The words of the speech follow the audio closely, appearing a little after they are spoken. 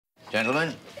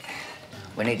Gentlemen,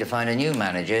 we need to find a new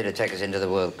manager to take us into the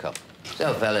World Cup.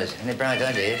 So, fellas, any bright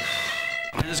ideas?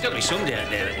 There's got to be somebody out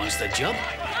there that wants the job.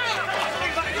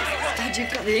 Dad,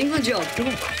 you've got the England job.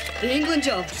 The England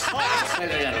job.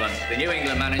 Ladies and gentlemen, the new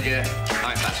England manager,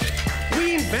 Mike Bassett.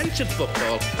 We invented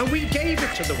football and we gave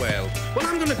it to the world. Well,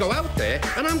 I'm going to go out there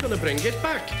and I'm going to bring it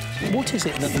back. What is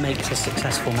it that makes a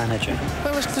successful manager?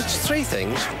 Well, there's three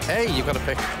things. A, you've got to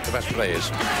pick the best players.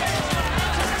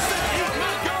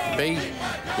 B,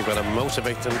 you've got to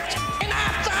motivate them.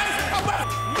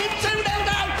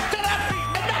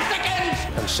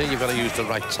 And C, you've got to use the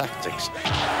right tactics.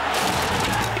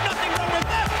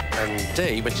 And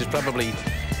D, which is probably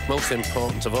most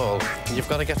important of all, you've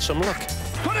got to get some luck.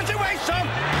 Put it away, son!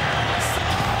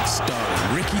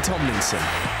 Starring Ricky Tomlinson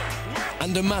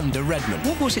and Amanda Redman.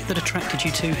 What was it that attracted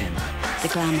you to him? The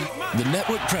glamour. The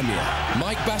network premiere,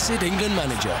 Mike Bassett, England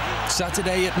manager.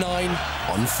 Saturday at 9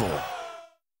 on 4.